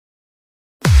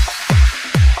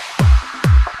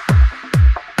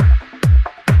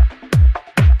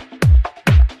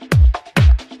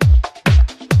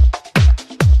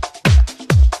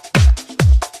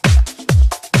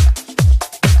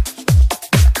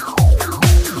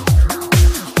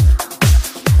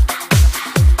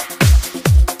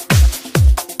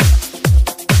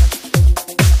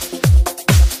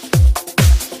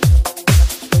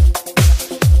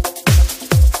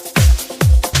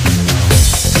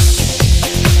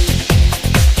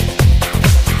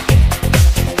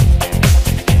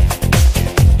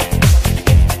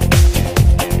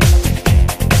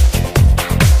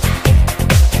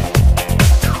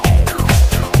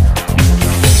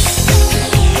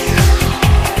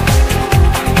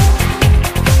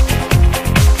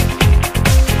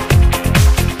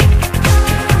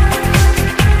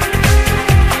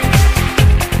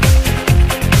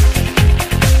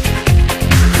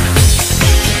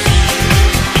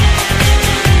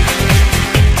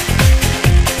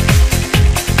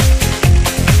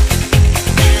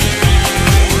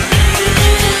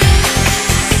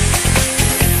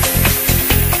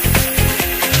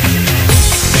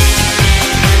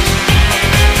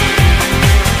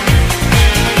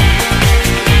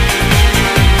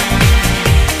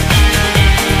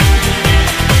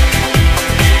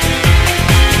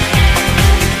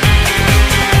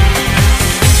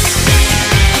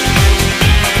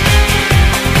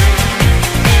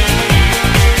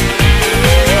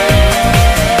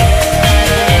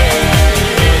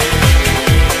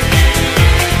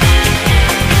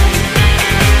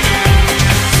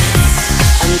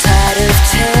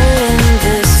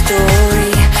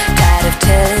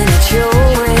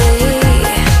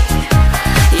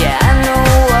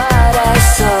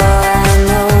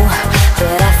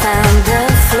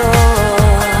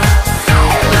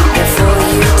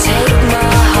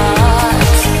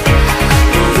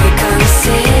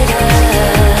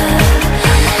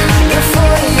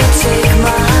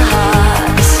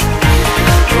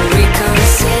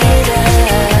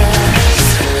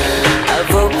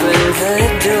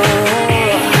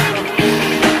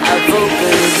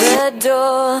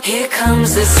door. Here comes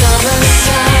the summer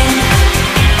sun.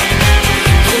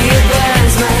 He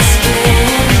burns my skin.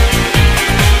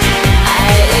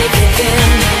 I ache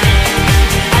again.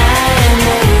 I'm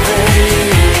over you.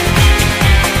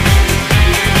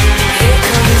 Here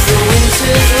comes the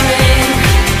winter's rain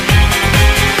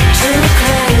to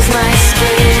cleanse my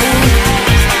skin.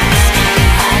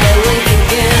 I wake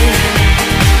again.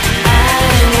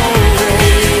 I'm over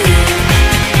you.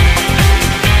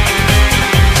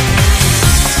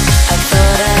 I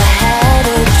thought I had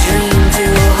a dream to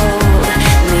hold.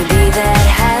 Maybe that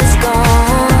has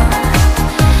gone.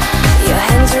 Your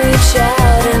hands reach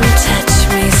out and touch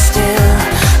me still,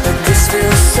 but this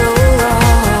feels so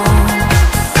wrong.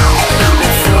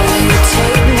 Before you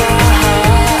take my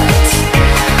heart,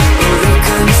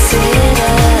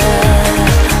 reconsider.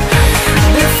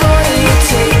 Before you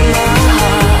take my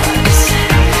heart,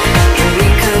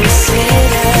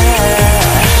 reconsider.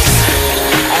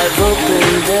 I've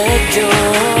opened the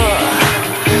door.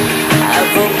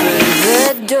 I've opened the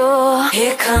door.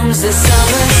 Here comes the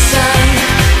summer sun.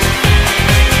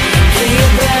 He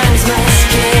burns my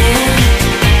skin.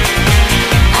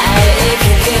 I ache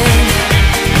again.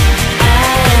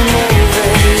 I'm over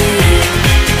you.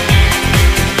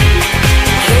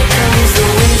 Here comes the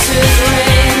winter's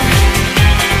rain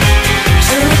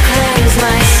to cleanse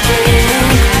my skin.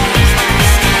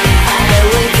 I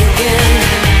wake again.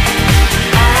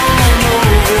 I'm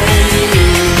over you.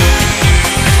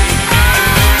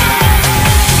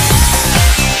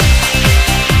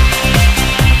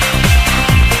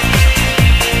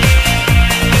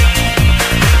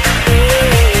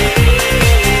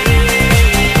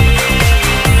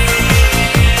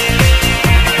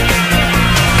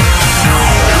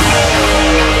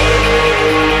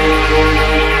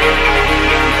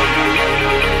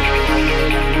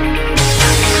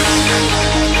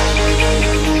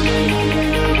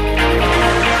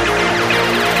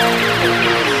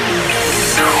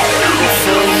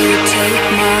 Before you take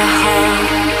my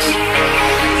heart,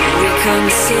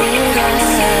 reconsider.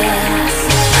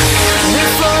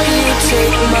 Before you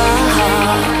take my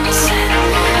heart,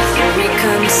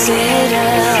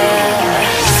 reconsider.